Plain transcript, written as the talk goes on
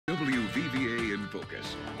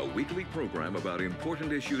Focus, a weekly program about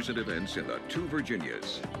important issues and events in the two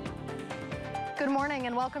Virginias. Good morning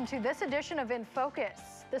and welcome to this edition of In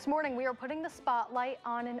Focus. This morning we are putting the spotlight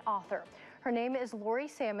on an author. Her name is Laurie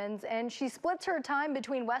Sammons, and she splits her time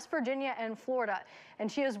between West Virginia and Florida.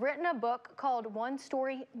 And she has written a book called One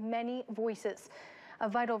Story, Many Voices, a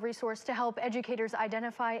vital resource to help educators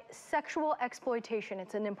identify sexual exploitation.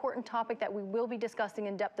 It's an important topic that we will be discussing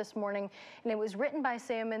in depth this morning, and it was written by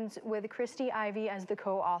Sammons with Christy Ivy as the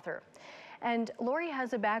co-author. And Laurie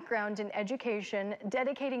has a background in education,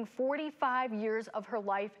 dedicating 45 years of her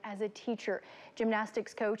life as a teacher,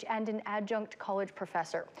 gymnastics coach, and an adjunct college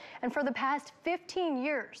professor. And for the past 15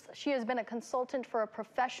 years, she has been a consultant for a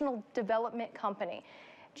professional development company.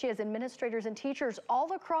 She has administrators and teachers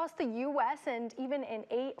all across the U.S. and even in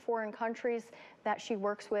 8 foreign countries that she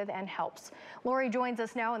works with and helps. Laurie joins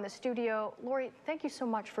us now in the studio. Laurie, thank you so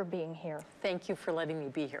much for being here. Thank you for letting me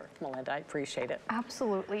be here, Melinda. I appreciate it.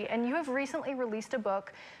 Absolutely. And you have recently released a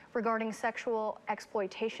book regarding sexual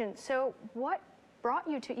exploitation. So what brought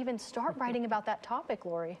you to even start writing about that topic,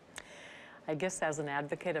 Laurie? I guess as an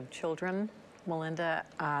advocate of children, Melinda,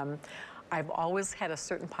 I've always had a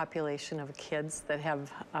certain population of kids that have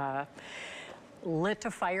lit a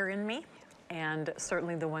fire in me, and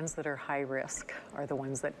certainly the ones that are high risk are the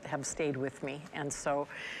ones that have stayed with me. And so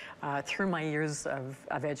through my years of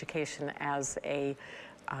education as a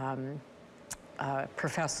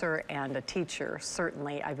professor and a teacher,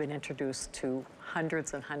 certainly I've been introduced to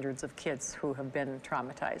hundreds and hundreds of kids who have been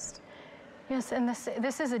traumatized. Yes, and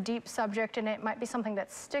this is a deep subject, and it might be something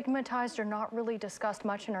that's stigmatized or not really discussed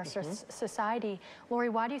much in our society. Laurie,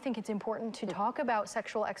 why do you think it's important to talk about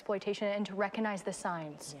sexual exploitation and to recognize the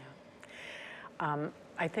signs? Yeah.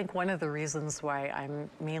 I think one of the reasons why I'm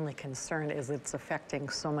mainly concerned is it's affecting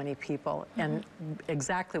so many people. And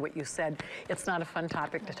exactly what you said, it's not a fun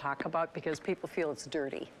topic to talk about because people feel it's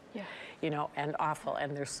dirty. Yeah. You know, and awful,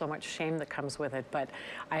 and there's so much shame that comes with it. But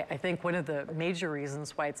I think one of the major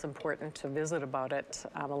reasons why it's important to visit about it,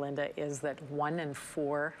 Melinda, is that 1 in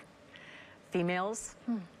 4 females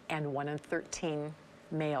and 1 in 13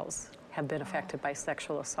 males have been affected by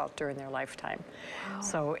sexual assault during their lifetime. Wow.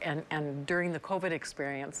 So, and during the COVID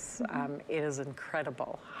experience, it is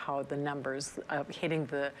incredible how the numbers hitting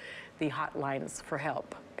the hotlines for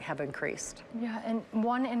help have increased. Yeah, and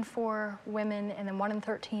 1 in 4 women and then 1 in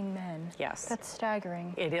 13 men. Yes. That's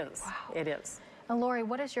staggering. It is. Wow. It is. And Laurie,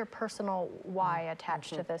 what is your personal why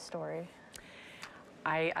attached to this story?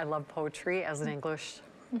 I love poetry as an English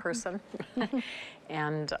person,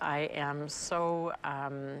 and I am so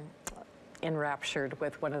enraptured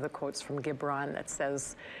with one of the quotes from Gibran that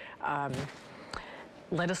says,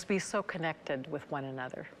 let us be so connected with one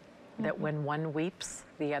another that when one weeps,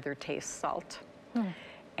 the other tastes salt.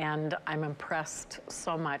 And I'm impressed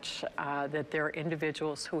so much that there are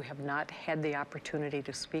individuals who have not had the opportunity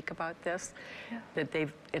to speak about this, that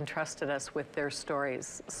they've entrusted us with their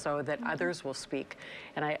stories so that others will speak.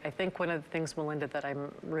 And I think one of the things, Melinda, that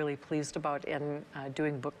I'm really pleased about in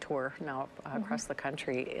doing book tour now across the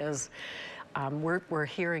country is we're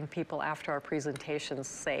hearing people after our presentations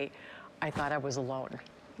say, I thought I was alone.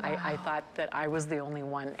 Wow. I thought that I was the only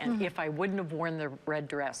one, and if I wouldn't have worn the red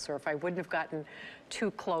dress, or if I wouldn't have gotten too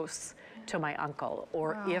close to my uncle,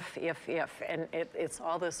 or if, and it's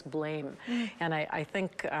all this blame. And I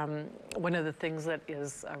think one of the things that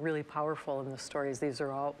is really powerful in the stories, these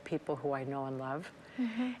are all people who I know and love,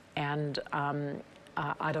 and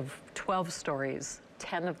out of 12 stories,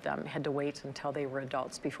 10 of them had to wait until they were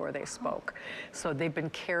adults before they spoke. So they've been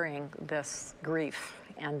carrying this grief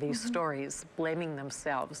and these stories, blaming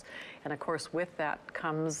themselves. And of course, with that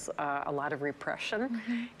comes a lot of repression.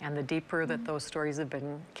 And the deeper that those stories have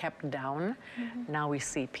been kept down, now we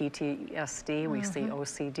see PTSD, we see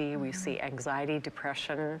OCD, we see anxiety,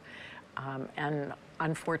 depression, and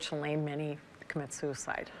unfortunately, many commit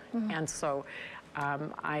suicide. And so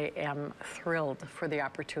I am thrilled for the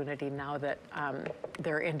opportunity now that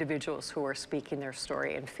there are individuals who are speaking their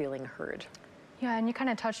story and feeling heard. Yeah, and you kind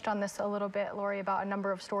of touched on this a little bit, Laurie, about a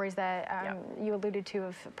number of stories that you alluded to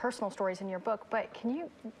of personal stories in your book, but can you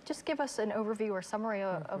just give us an overview or summary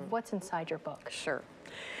of what's inside your book? Sure.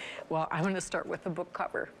 Well, I'm going to start with the book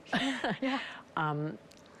cover.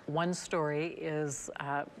 One story is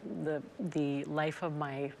the life of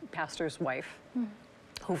my pastor's wife,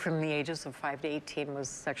 who from the ages of 5 to 18 was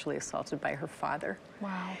sexually assaulted by her father.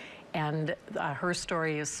 Wow. And her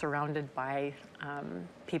story is surrounded by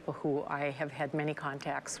people who I have had many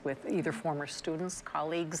contacts with, either former students,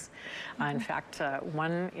 colleagues. In fact,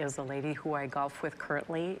 one is a lady who I golf with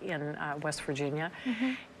currently in West Virginia.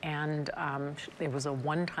 And it was a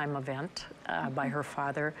one-time event by her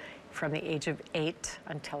father from the age of 8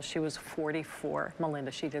 until she was 44. Melinda,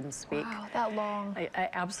 she didn't speak. Wow, that long.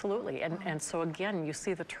 Absolutely. And so again, you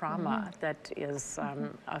see the trauma that is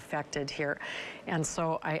affected here. And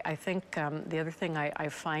so I think the other thing I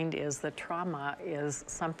find is that trauma is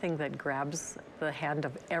something that grabs the hand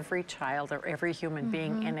of every child or every human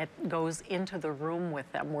being, and it goes into the room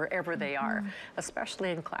with them wherever they are, especially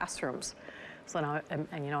in classrooms. So now, and,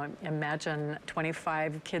 you know, imagine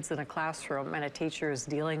 25 kids in a classroom and a teacher is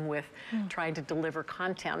dealing with trying to deliver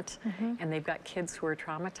content, and they've got kids who are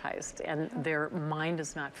traumatized, and their mind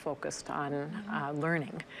is not focused on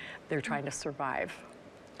learning. They're trying to survive.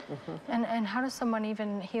 And how does someone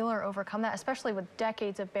even heal or overcome that, especially with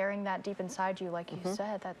decades of bearing that deep inside you, like you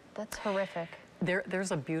said? That's horrific.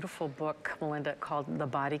 There's a beautiful book, Melinda, called The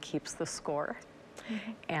Body Keeps the Score.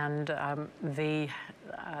 And the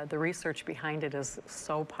research behind it is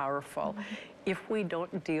so powerful. If we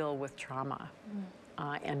don't deal with trauma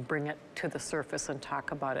and bring it to the surface and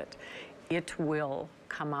talk about it, it will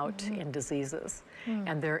come out in diseases.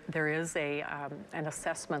 And there is an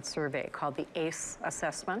assessment survey called the ACE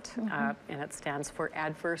assessment, and it stands for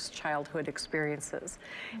Adverse Childhood Experiences.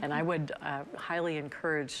 And I would highly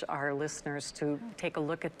encourage our listeners to take a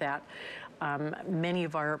look at that. Many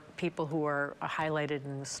of our people who are highlighted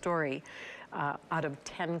in the story, out of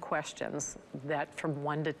 10 questions, that from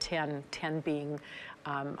 1 to 10, 10 being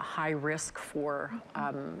high risk for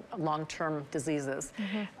long-term diseases,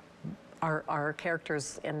 our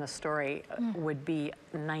characters in the story would be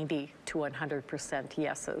 90 to 100%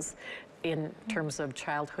 yeses in terms of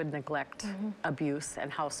childhood neglect, abuse,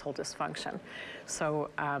 and household dysfunction.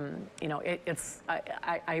 So, you know,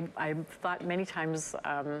 I've thought many times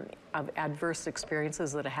of adverse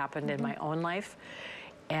experiences that have happened in my own life,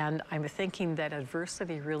 and I'm thinking that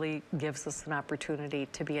adversity really gives us an opportunity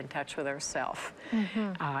to be in touch with ourselves.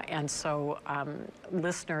 And so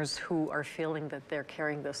listeners who are feeling that they're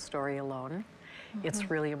carrying this story alone,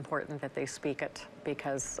 it's really important that they speak it,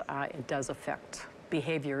 because it does affect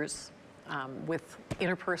behaviors with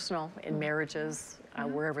interpersonal, in marriages,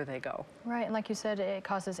 wherever they go. Right, and like you said, it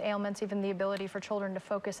causes ailments, even the ability for children to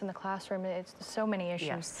focus in the classroom. It's so many issues.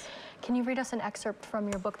 Yes. Can you read us an excerpt from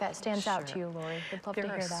your book that stands out to you, Laurie? We'd love to hear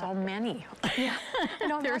that. There are so many. Yeah,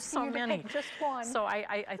 and I'm There are asking so you to many. pick just one. So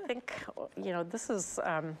I think, you know, this is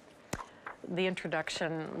the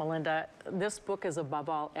introduction, Melinda. This book is above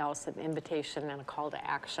all else an invitation and a call to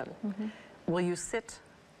action. Will you sit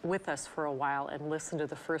with us for a while and listen to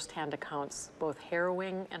the first-hand accounts, both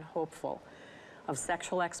harrowing and hopeful, of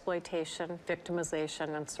sexual exploitation,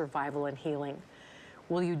 victimization, and survival and healing?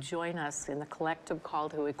 Will you join us in the collective call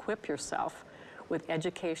to equip yourself with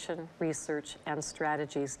education, research, and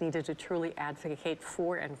strategies needed to truly advocate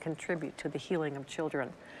for and contribute to the healing of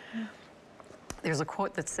children? There's a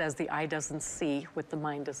quote that says, "The eye doesn't see what the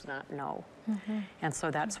mind does not know." And so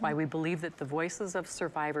that's why we believe that the voices of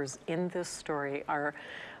survivors in this story are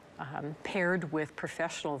paired with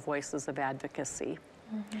professional voices of advocacy.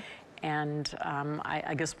 And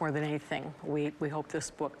I guess more than anything, we hope this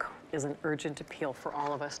book is an urgent appeal for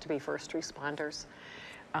all of us to be first responders.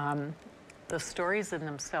 The stories in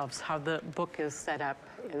themselves, how the book is set up,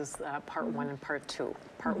 is part 1 and part 2.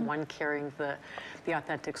 Part 1 carrying the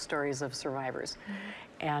authentic stories of survivors.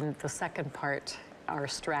 And the second part are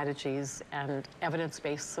strategies and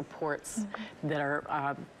evidence-based supports that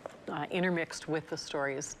are intermixed with the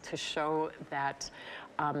stories to show that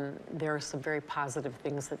there are some very positive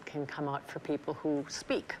things that can come out for people who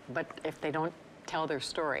speak. But if they don't tell their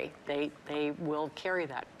story, they will carry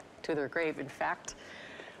that to their grave. In fact,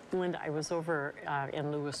 Linda, I was over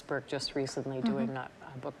in Lewisburg just recently doing a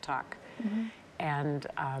book talk, and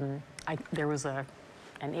there was an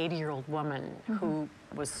 80-year-old woman who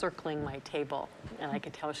was circling my table, and I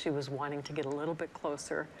could tell she was wanting to get a little bit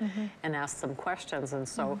closer and ask some questions. And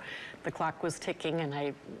so the clock was ticking, and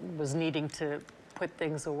I was needing to put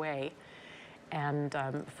things away. And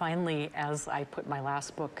finally, as I put my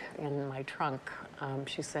last book in my trunk,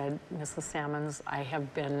 she said, "Mrs. Sammons, I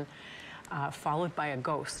have been followed by a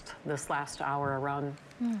ghost this last hour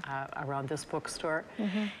around this bookstore.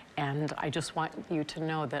 And I just want you to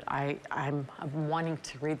know that I'm wanting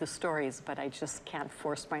to read the stories, but I just can't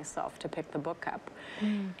force myself to pick the book up."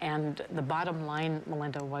 And the bottom line,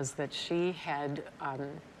 Melinda, was that she had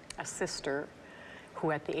a sister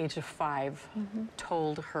who at the age of 5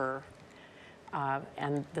 told her,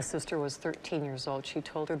 and the sister was 13 years old, she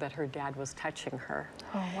told her that her dad was touching her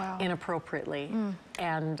inappropriately,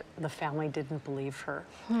 and the family didn't believe her.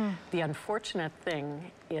 The unfortunate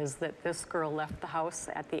thing is that this girl left the house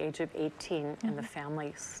at the age of 18, and the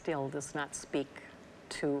family still does not speak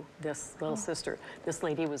to this little sister. This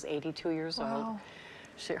lady was 82 years old.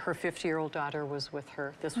 Her 50-year-old daughter was with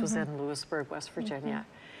her. This was in Lewisburg, West Virginia.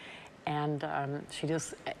 And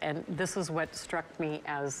and this is what struck me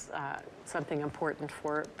as something important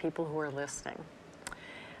for people who are listening.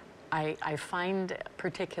 I find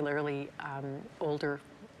particularly older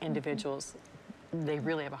individuals, they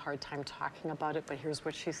really have a hard time talking about it, but here's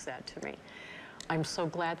what she said to me. I'm so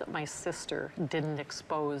glad that my sister didn't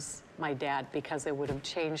expose my dad, because it would have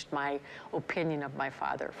changed my opinion of my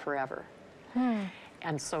father forever.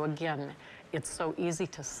 And so again, it's so easy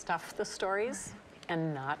to stuff the stories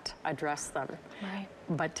and not address them.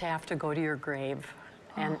 But to have to go to your grave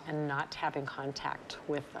and not having contact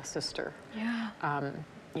with a sister.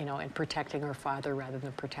 You know, and protecting her father rather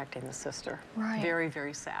than protecting the sister. Very,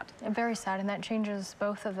 very sad. Very sad, and that changes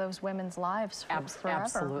both of those women's lives forever,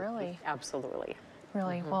 absolutely. really. Absolutely.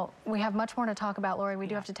 Really. Well, we have much more to talk about, Laurie. We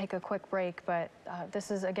do have to take a quick break, but this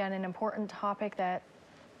is, again, an important topic that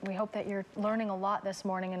we hope that you're learning a lot this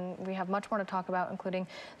morning, and we have much more to talk about, including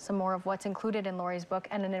some more of what's included in Laurie's book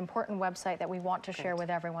and an important website that we want to share with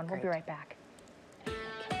everyone. We'll be right back.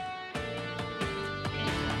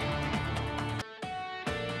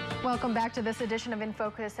 Welcome back to this edition of In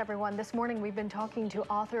Focus, everyone. This morning we've been talking to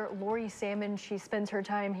author Laurie Sammons. She spends her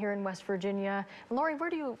time here in West Virginia. Laurie,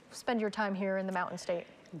 where do you spend your time here in the Mountain State?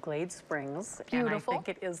 Glade Springs. Beautiful. And I think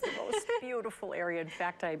it is the most beautiful area. In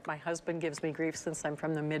fact, my husband gives me grief since I'm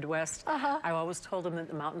from the Midwest. I always told him that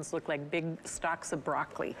the mountains look like big stalks of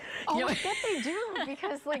broccoli. Oh, I bet they do,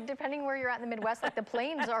 because like depending where you're at in the Midwest, like the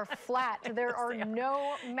plains are flat. There are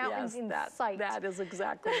no mountains in sight. That is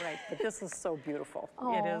exactly right. But this is so beautiful.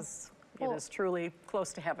 It is. It is truly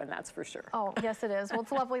close to heaven, that's for sure. Oh, yes, it is. Well,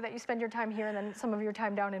 it's lovely that you spend your time here and then some of your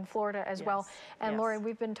time down in Florida as well. And Laurie,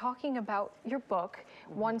 we've been talking about your book,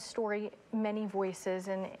 One Story, Many Voices,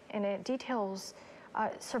 and it details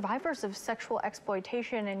survivors of sexual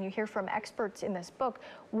exploitation, and you hear from experts in this book.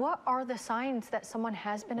 What are the signs that someone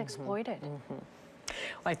has been exploited?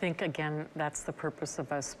 Well, I think, again, that's the purpose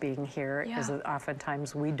of us being here, is that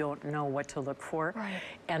oftentimes we don't know what to look for.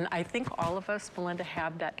 And I think all of us, Melinda,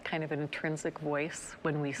 have that kind of an intrinsic voice.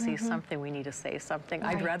 When we see something, we need to say something.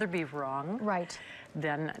 I'd rather be wrong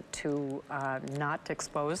than to not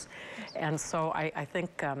expose. And so I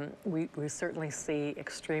think we certainly see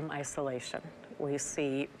extreme isolation. We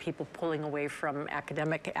see people pulling away from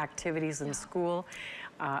academic activities in school,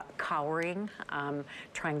 cowering,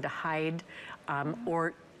 trying to hide,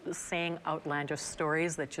 or saying outlandish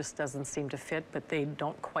stories that just doesn't seem to fit, but they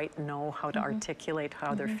don't quite know how to articulate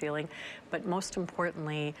how they're feeling. But most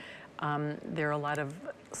importantly, there are a lot of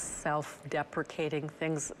self-deprecating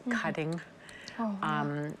things, cutting,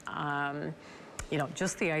 you know,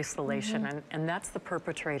 just the isolation, and that's the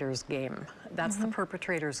perpetrator's game. That's the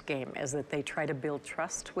perpetrator's game, is that they try to build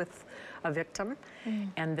trust with a victim,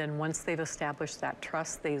 and then once they've established that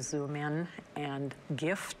trust, they zoom in and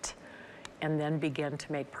gift, and then begin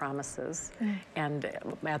to make promises. And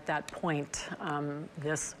at that point,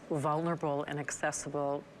 this vulnerable and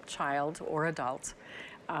accessible child or adult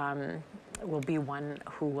will be one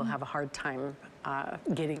who will have a hard time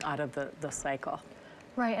getting out of the cycle.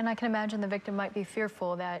 Right, and I can imagine the victim might be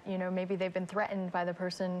fearful that, you know, maybe they've been threatened by the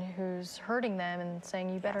person who's hurting them and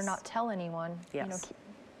saying, you better not tell anyone. You know,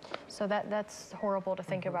 so that's horrible to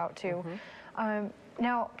think about too.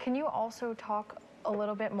 Now, can you also talk a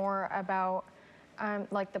little bit more about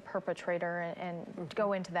like the perpetrator and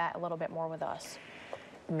go into that a little bit more with us?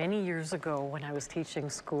 Many years ago, when I was teaching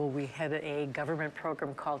school, we had a government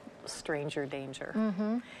program called Stranger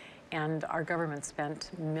Danger. And our government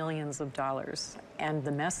spent millions of dollars. And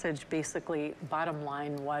the message, basically, bottom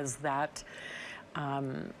line, was that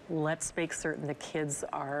let's make certain the kids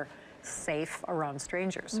are safe around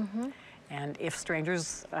strangers. And if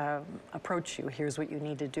strangers approach you, here's what you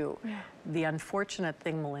need to do. The unfortunate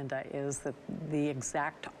thing, Melinda, is that the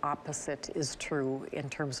exact opposite is true in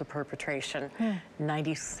terms of perpetration.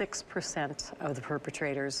 96% of the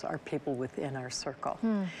perpetrators are people within our circle.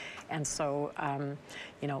 And so,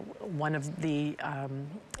 you know, one of the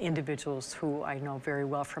individuals who I know very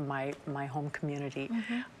well from my home community,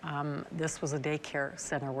 this was a daycare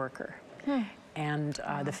center worker. And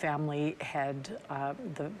the family had,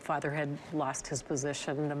 the father had lost his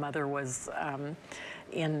position. The mother was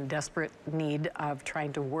in desperate need of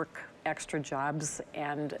trying to work extra jobs.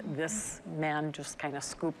 And this man just kind of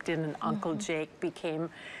scooped in, and Uncle Jake became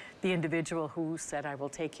the individual who said, I will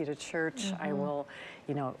take you to church. I will,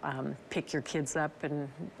 you know, pick your kids up and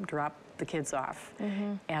drop the kids off.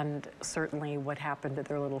 And certainly what happened to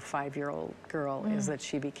their little 5-year-old girl is that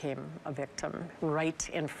she became a victim right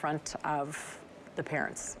in front of the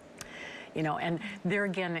parents. You know, and there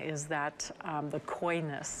again is that the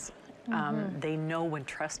coyness. They know when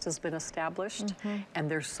trust has been established, and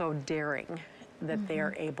they're so daring that they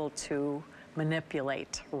are able to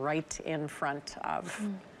manipulate right in front of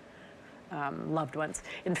loved ones.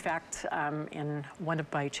 In fact, in one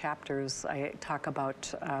of my chapters, I talk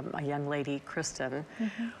about a young lady, Kristen,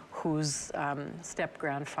 whose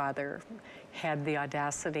step-grandfather had the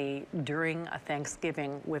audacity during a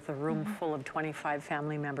Thanksgiving with a room full of 25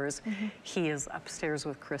 family members. He is upstairs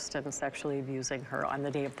with Kristen sexually abusing her on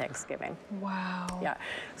the day of Thanksgiving. Wow. Yeah,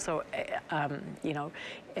 so, you know,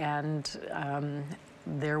 and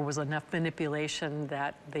there was enough manipulation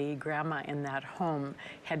that the grandma in that home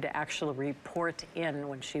had to actually report in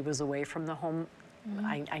when she was away from the home.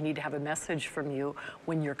 I need to have a message from you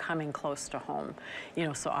when you're coming close to home. You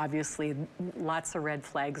know, so obviously lots of red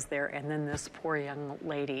flags there, and then this poor young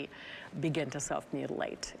lady began to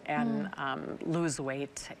self-mutilate and lose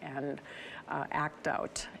weight and act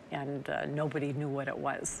out, and nobody knew what it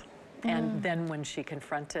was. And then when she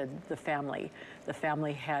confronted the family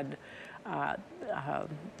had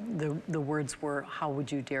the words were, "How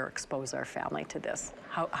would you dare expose our family to this?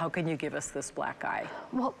 How can you give us this black eye?"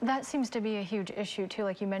 Well, that seems to be a huge issue too.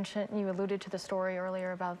 Like you mentioned, you alluded to the story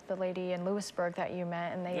earlier about the lady in Lewisburg that you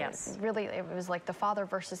met, and they really, it was like the father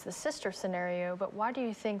versus the sister scenario. But why do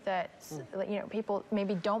you think that, you know, people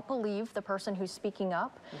maybe don't believe the person who's speaking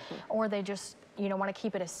up, or they just, you know, want to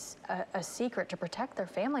keep it a secret to protect their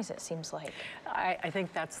families, it seems like? I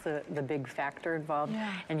think that's the big factor involved.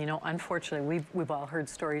 Yeah. And, you know, unfortunately, we've all heard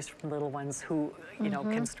stories from little ones who, you know,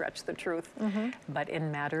 can stretch the truth. But in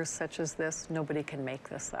matters such as this, nobody can make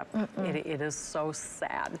this up. It is so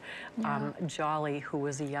sad. Yeah. Jolly, who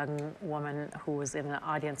was a young woman who was in an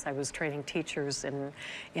audience, I was training teachers in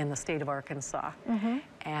the state of Arkansas.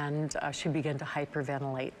 And she began to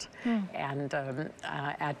hyperventilate. And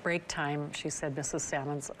at break time, she said, "Mrs.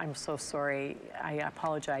 Sammons, I'm so sorry. I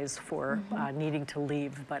apologize for needing to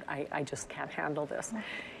leave, but I just can't handle this."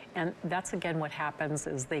 And that's again what happens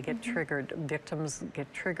is they get triggered. Victims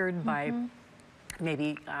get triggered by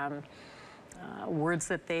maybe words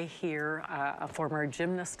that they hear. A former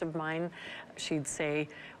gymnast of mine, she'd say,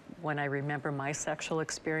 "When I remember my sexual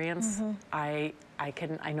experience, I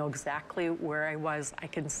know exactly where I was. I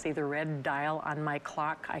can see the red dial on my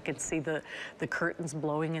clock. I could see the curtains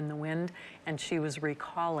blowing in the wind." And she was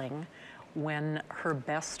recalling when her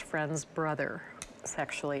best friend's brother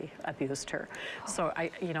sexually abused her. So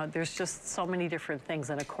you know, there's just so many different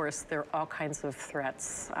things, and of course there are all kinds of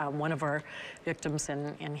threats. One of our victims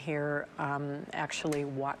in here actually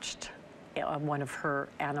watched one of her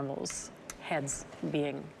animals' heads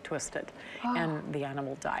being twisted, and the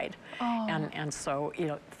animal died. And so, you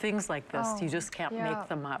know, things like this, you just can't make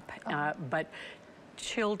them up. But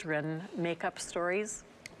children make up stories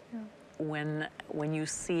when you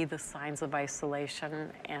see the signs of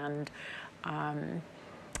isolation and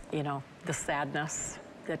you know, the sadness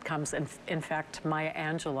that comes. In fact, Maya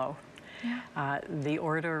Angelou,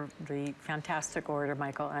 the fantastic orator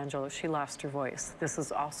Michelangelo, she lost her voice. This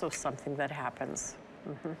is also something that happens.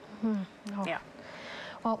 Yeah.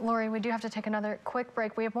 Well, Laurie, we do have to take another quick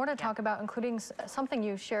break. We have more to talk about, including something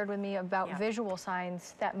you shared with me about visual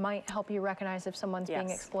signs that might help you recognize if someone's being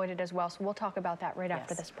exploited as well. So we'll talk about that right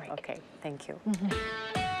after this break. Okay, thank you.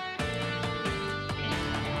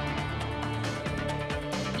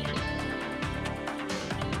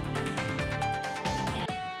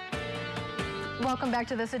 Welcome back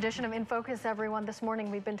to this edition of In Focus, everyone. This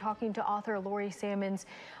morning we've been talking to author Laurie Sammons.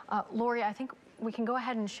 Laurie, I think we can go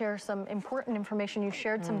ahead and share some important information. You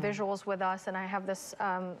shared some visuals with us, and I have this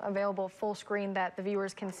available full screen that the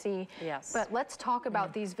viewers can see. Yes. But let's talk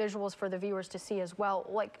about these visuals for the viewers to see as well.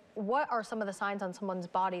 Like, what are some of the signs on someone's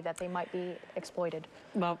body that they might be exploited?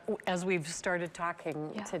 Well, as we've started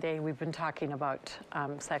talking today, we've been talking about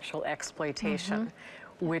sexual exploitation,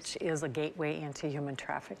 which is a gateway into human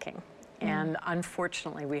trafficking. And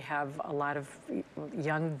unfortunately, we have a lot of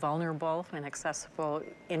young, vulnerable, and accessible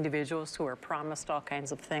individuals who are promised all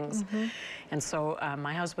kinds of things. And so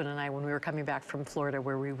my husband and I, when we were coming back from Florida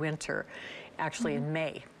where we winter, actually in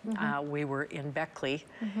May, we were in Beckley,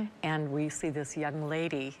 and we see this young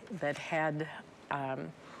lady that had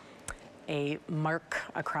a mark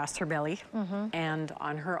across her belly and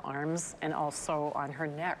on her arms and also on her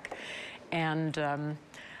neck. And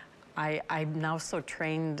I'm now so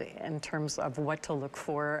trained in terms of what to look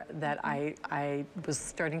for that I was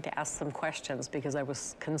starting to ask some questions because I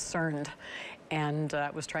was concerned and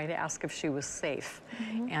was trying to ask if she was safe.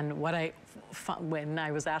 And what I found when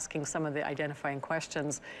I was asking some of the identifying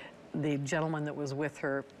questions, the gentleman that was with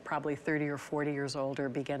her, probably 30 or 40 years older,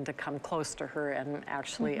 began to come close to her and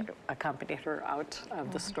actually accompanied her out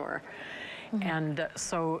of the store. And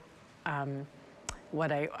so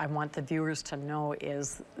what I want the viewers to know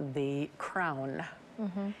is the crown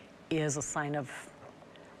is a sign of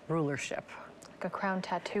rulership. Like a crown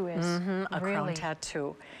tattoo is. A crown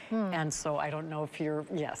tattoo. And so I don't know if you're,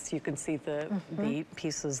 yes, you can see the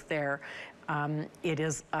pieces there. It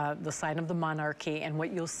is the sign of the monarchy, and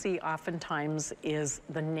what you'll see oftentimes is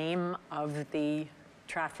the name of the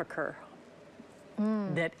trafficker,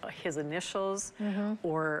 that his initials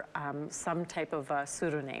or some type of a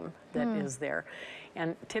pseudonym that is there.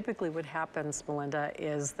 And typically what happens, Melinda,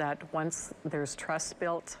 is that once there's trust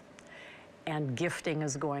built and gifting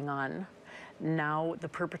is going on, now the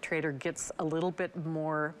perpetrator gets a little bit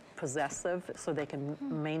more possessive so they can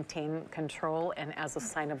maintain control, and as a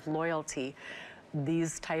sign of loyalty,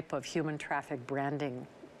 these type of human traffic branding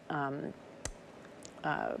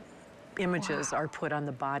images are put on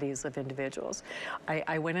the bodies of individuals.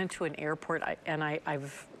 I went into an airport, and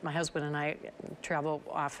my husband and I travel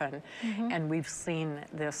often, and we've seen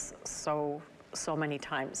this so many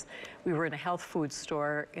times. We were in a health food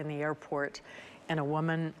store in the airport, and a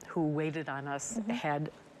woman who waited on us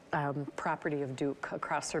had property of Duke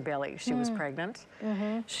across her belly. She was pregnant.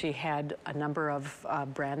 She had a number of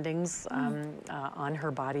brandings on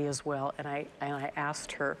her body as well, and I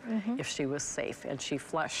asked her if she was safe, and she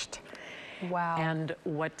flushed. Wow. And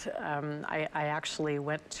what I actually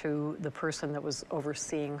went to the person that was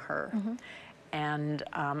overseeing her, and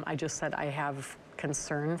I just said, I have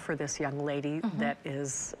concern for this young lady that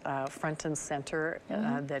is front and center,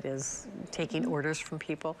 that is taking orders from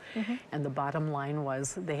people. And the bottom line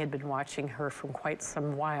was they had been watching her from quite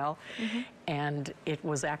some while, and it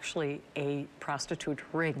was actually a prostitute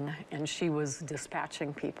ring, and she was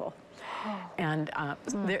dispatching people. And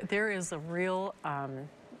there is a real,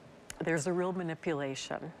 there's a real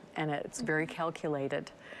manipulation, and it's very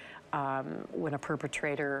calculated when a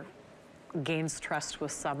perpetrator gains trust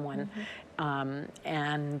with someone.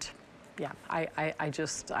 And yeah, I'm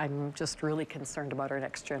just really concerned about our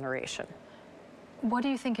next generation. What do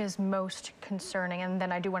you think is most concerning? And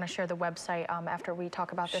then I do want to share the website after we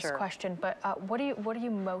talk about this question, but what are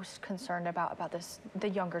you most concerned about the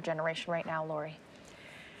younger generation right now, Laurie?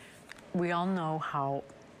 We all know how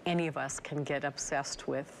any of us can get obsessed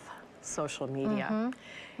with social media.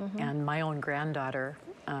 And my own granddaughter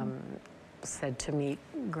said to me,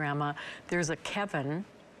 Grandma, there's a Kevin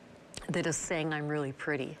that is saying I'm really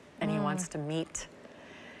pretty, and he wants to meet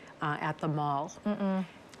at the mall.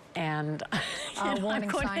 And warning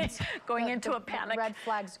signs going into a panic. Red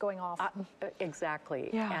flags going off. Exactly.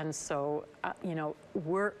 Yeah. And so, you know,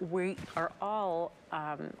 we are all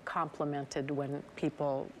complimented when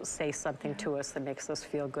people say something to us that makes us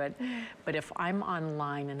feel good. But if I'm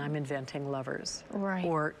online and I'm inventing lovers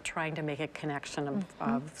or trying to make a connection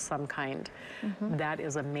of some kind, that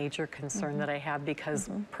is a major concern that I have, because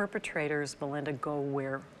perpetrators, Melinda, go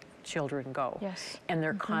where children go, and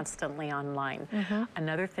they're constantly online.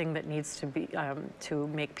 Another thing that needs to be to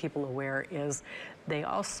make people aware is they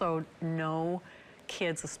also know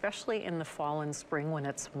kids, especially in the fall and spring when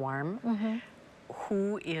it's warm,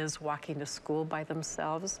 who is walking to school by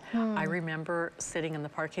themselves. I remember sitting in the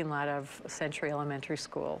parking lot of Century Elementary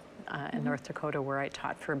School in North Dakota, where I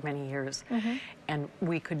taught for many years, and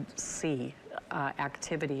we could see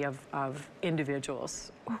activity of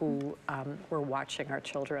individuals who were watching our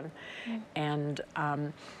children. And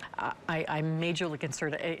I'm majorly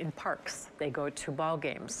concerned in parks. They go to ball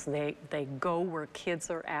games. They go where kids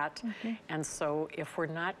are at. And so if we're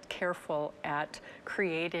not careful at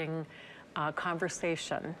creating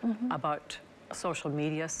conversation about social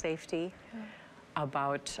media safety,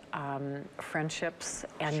 about friendships,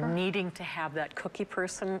 and needing to have that cookie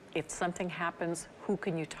person, if something happens, who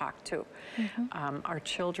can you talk to? Our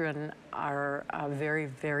children are very,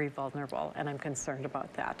 very vulnerable, and I'm concerned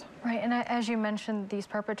about that. Right, and as you mentioned, these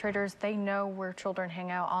perpetrators, they know where children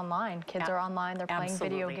hang out online. Kids are online, they're playing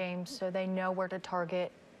video games, so they know where to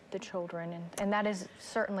target the children, and that is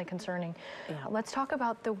certainly concerning. Let's talk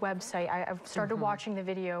about the website. I've started watching the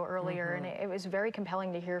video earlier, and it was very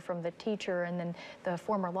compelling to hear from the teacher and then the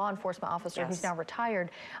former law enforcement officer who's now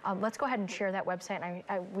retired. Let's go ahead and share that website.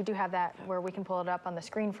 And we do have that where we can pull it up on the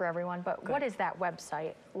screen for everyone, but what is that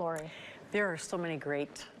website, Laurie? There are so many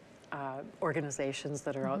great organizations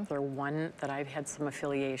that are out there. One that I've had some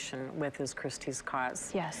affiliation with is Christie's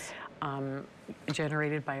Cause.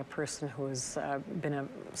 generated by a person who has been a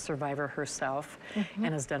survivor herself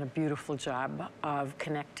and has done a beautiful job of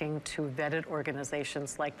connecting to vetted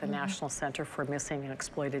organizations like the National Center for Missing and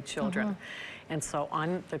Exploited Children. And so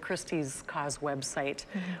on the Christie's Cause website,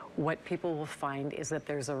 what people will find is that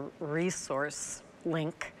there's a resource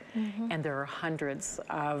link, and there are hundreds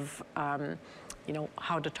of you know,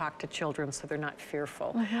 how to talk to children so they're not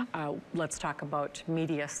fearful. Let's talk about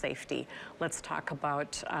media safety. Let's talk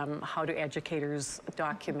about how do educators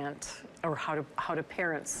document, or how do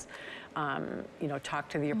parents, you know, talk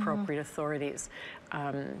to the appropriate authorities.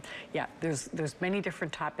 Yeah, there's many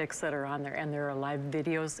different topics that are on there, and there are live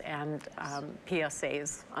videos and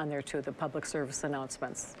PSAs on there too, the public service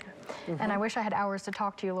announcements. And I wish I had hours to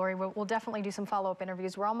talk to you, Laurie. We'll definitely do some follow-up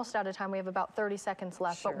interviews. We're almost out of time. We have about 30 seconds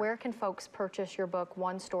left. Sure. But where can folks purchase your book,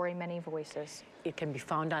 One Story, Many Voices? It can be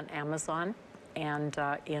found on Amazon and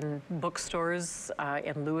in bookstores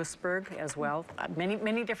in Lewisburg as well.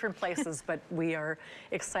 Many different places, but we are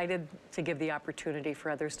excited to give the opportunity for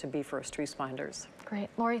others to be first responders. Great.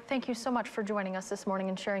 Laurie, thank you so much for joining us this morning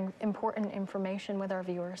and sharing important information with our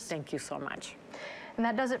viewers. Thank you so much. And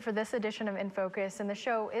that does it for this edition of In Focus. And the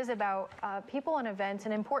show is about people and events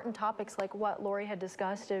and important topics like what Laurie had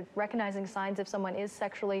discussed, recognizing signs if someone is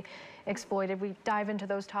sexually exploited. We dive into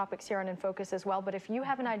those topics here on In Focus as well. But if you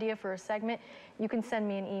have an idea for a segment, you can send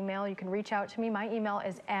me an email. You can reach out to me. My email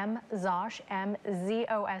is mzosh,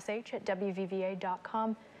 M-Z-O-S-H,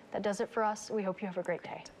 @WVVA.com. That does it for us. We hope you have a great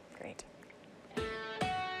day. Great.